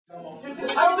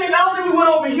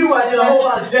HUAC did a whole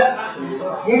lot of death.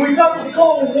 When we covered the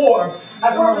Cold War,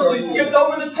 I purposely skipped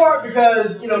over this part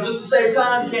because, you know, just to save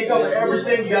time, you can't cover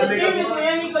everything. You got to make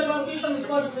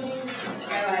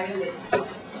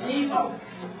up.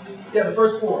 Yeah, the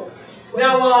first 4.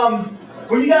 Now,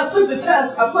 when you guys took the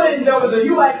test, I put in there was a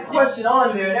HUAC question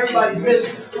on there, and everybody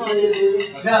missed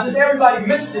it. Now, since everybody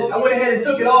missed it, I went ahead and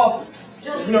took it off.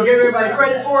 You know, gave everybody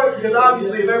credit for it, because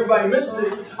obviously if everybody missed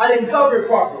it, I didn't cover it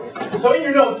properly. So in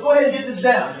your notes, go ahead and get this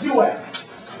down. HUAC.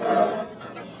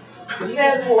 It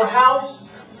stands for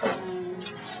House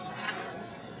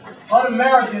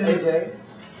Un-American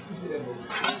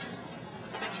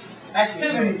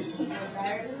Activities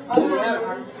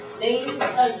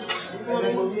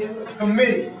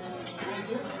Committee.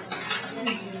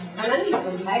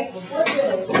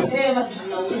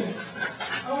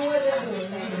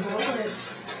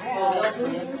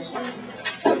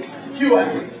 HUAC.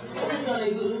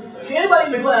 Can anybody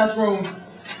in the classroom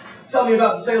tell me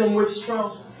about the Salem witch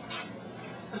trials?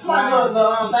 It's like the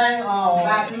thing,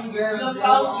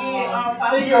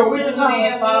 you're a witch or something?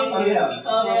 Yeah.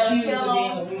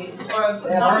 Or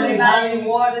burning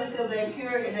water till they're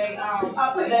pure, and they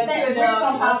put that pure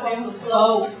on top of the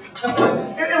flow.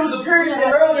 It was a period in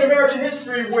early American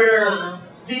history where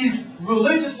these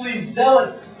religiously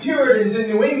zealot Puritans in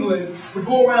New England would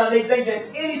go around and they think that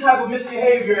any type of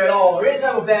misbehavior at all, or any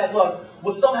type of bad luck,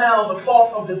 was somehow the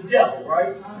fault of the devil,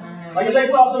 right? Like if they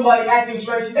saw somebody acting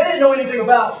strange, they didn't know anything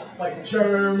about like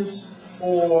germs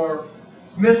or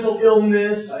mental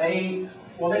illness, AIDS.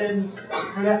 Well, they didn't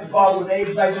really have to bother with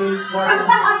AIDS back then, Marcus.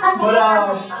 But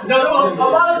no, there was a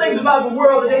lot of things about the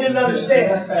world that they didn't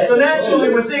understand. So naturally,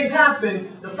 when things happened,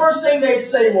 the first thing they'd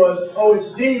say was, "Oh,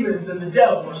 it's demons and the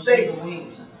devil or Satan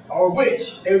or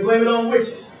witch." They would blame it on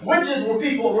witches. Witches were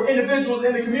individuals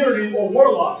in the community, or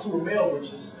warlocks who were male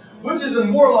witches. Witches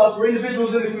and warlocks were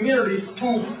individuals in the community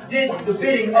who did the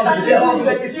bidding of the devil.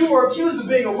 If you were accused of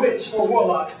being a witch or a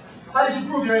warlock, how did you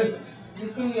prove your innocence? You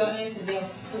prove your innocence, they'll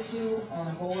put you on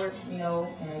a board, you know,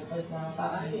 and they place one on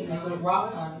top of it, and they put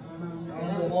rocks on it, and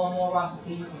they put more and more rocks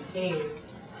until you can stairs,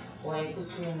 or they put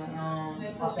you in a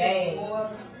bag,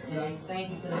 you know, they sink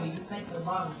you to the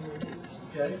bottom.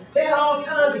 Okay. They had all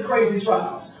kinds of crazy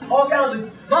trials. All kinds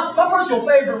of. My personal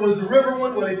favorite was the river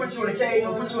one, where they put you in a cage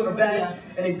or put you in a bag,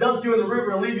 and they dunk you in the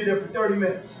river and leave you there for 30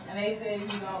 minutes. And they said, you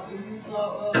know, if you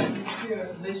float up, you're pure.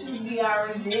 But you would be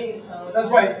already dead. So that's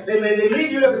right. They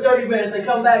leave you there for 30 minutes. They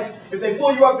come back. If they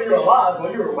pull you up and you're alive,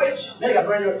 well, you're a witch. They got to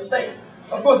bring you up to stake.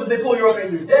 Of course, if they pull you up and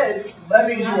you're dead, that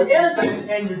means you were innocent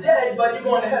and you're dead, but you're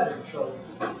going to heaven. So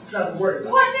it's not to worry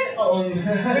about.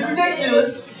 It's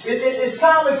ridiculous. It's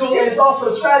comical and it's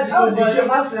also tragic.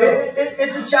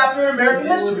 It's a chapter in American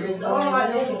history.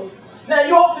 Now,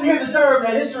 you often hear the term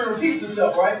that history repeats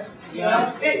itself, right?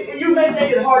 Yeah. You may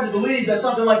think it hard to believe that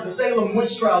something like the Salem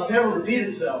witch trials can ever repeat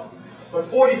itself. But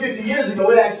 40, 50 years ago,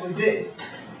 it actually did.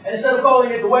 And instead of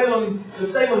calling it the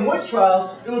Salem witch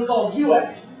trials, it was called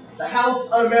HUAC, the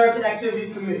House Un-American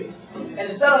Activities Committee. And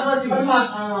instead of hunting ghosts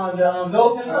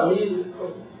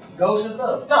and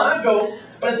stuff. No, not ghosts.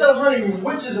 But instead of hunting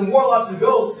witches and warlocks and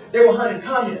ghosts, they were hunting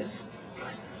communists.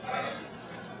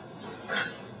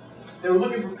 They were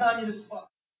looking for communist spots.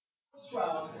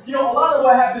 Trials. You know, a lot of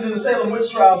what happened in the Salem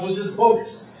witch trials was just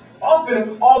bogus.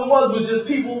 Often, all it was just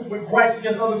people with gripes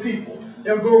against other people.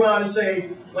 They would go around and say,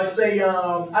 I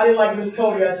didn't like Miss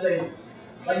Cody, I'd say,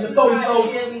 like Miss Cody sold.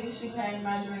 She came in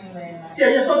my dream last night.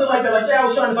 Yeah, something like that. Like, say I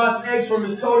was trying to buy some eggs from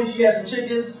Miss Cody, she had some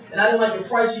chickens, and I didn't like the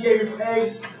price she gave me for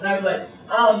eggs, and I'd be like,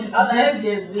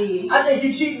 I think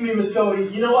you cheating me, Miss Cody.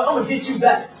 You know what? I'm gonna get you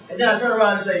back. And then I turn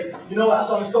around and say, you know what? I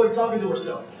saw Miss Cody talking to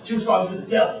herself. She was talking to the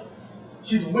devil.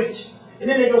 She's a witch. And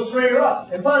then they go string her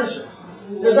up and punish her.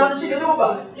 There's nothing she can do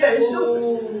about it. Yeah, it's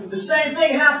stupid. The same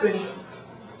thing happened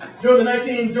during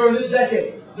this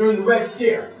decade, during the Red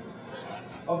Scare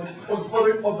of the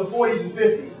 40s and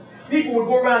 50s. People would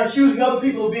go around accusing other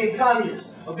people of being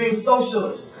communists, of being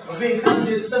socialists, of being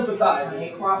communist sympathizers.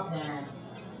 They cropped down.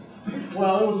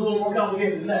 Well, it was a little more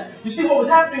complicated than that. You see, what was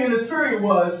happening in this period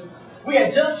was we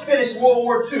had just finished World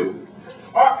War II.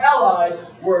 Our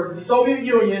allies were the Soviet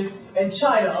Union and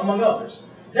China, among others.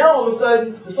 Now, all of a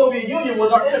sudden, the Soviet Union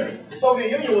was our enemy. The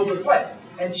Soviet Union was a threat.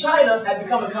 And China had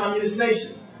become a communist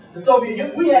nation.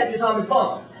 We had the atomic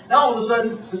bomb. Now, all of a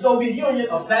sudden, the Soviet Union,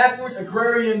 a backwards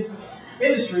agrarian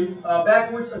industry, a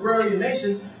backwards agrarian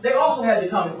nation, they also had the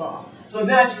atomic bomb. So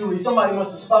naturally, somebody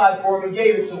must have spied for them and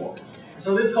gave it to them.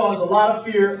 So this caused a lot of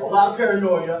fear, a lot of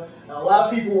paranoia, and a lot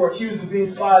of people were accused of being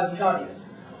spies and communists.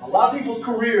 A lot of people's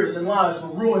careers and lives were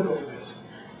ruined over this.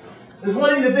 There's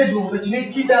one individual that you need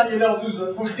to keep down in your notes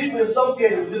who's deeply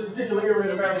associated with this particular era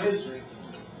in American history.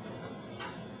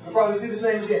 I'll probably see this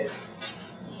name again.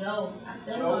 Joe.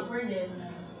 That's my granddad's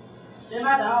name. That's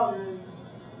my dog's name.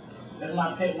 That's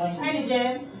my pet name. Ain't it,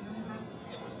 Jen?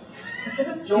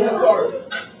 Joe McCarthy.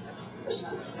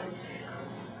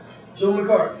 Joe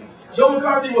McCarthy. Joe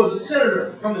McCarthy was a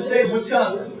senator from the state of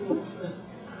Wisconsin.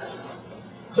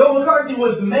 Joe McCarthy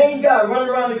was the main guy running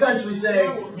around the country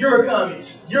saying, you're a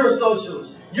communist, you're a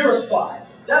socialist, you're a spy.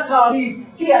 That's how he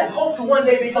had hoped to one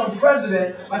day become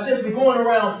president by simply going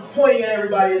around pointing at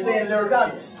everybody and saying they're a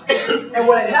communist. And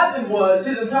what had happened was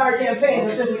his entire campaign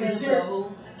was simply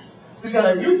material. He was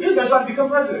gonna try to become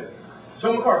president.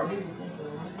 Joe McCarthy.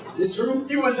 It's true.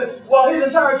 His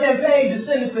entire campaign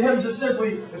descended to him just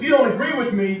simply, if you don't agree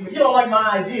with me, if you don't like my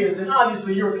ideas, then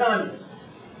obviously you're a communist.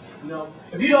 You know,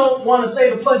 if you don't want to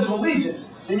say the Pledge of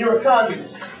Allegiance, then you're a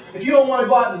communist. If you don't want to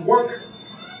go out and work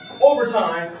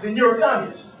overtime, then you're a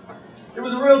communist. It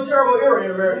was a real terrible era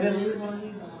in American history.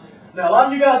 Now, a lot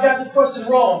of you guys got this question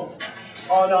wrong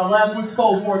on last week's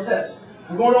Cold War test.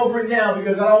 I'm going over it now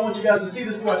because I don't want you guys to see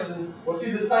this question or see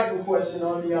this type of question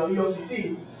on the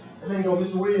EOCT. And then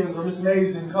Mr. Williams or Mr.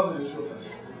 Mays didn't cover this with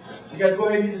us. So you guys go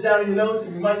ahead and get this down in your notes,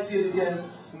 and you might see it again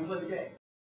when we play the game.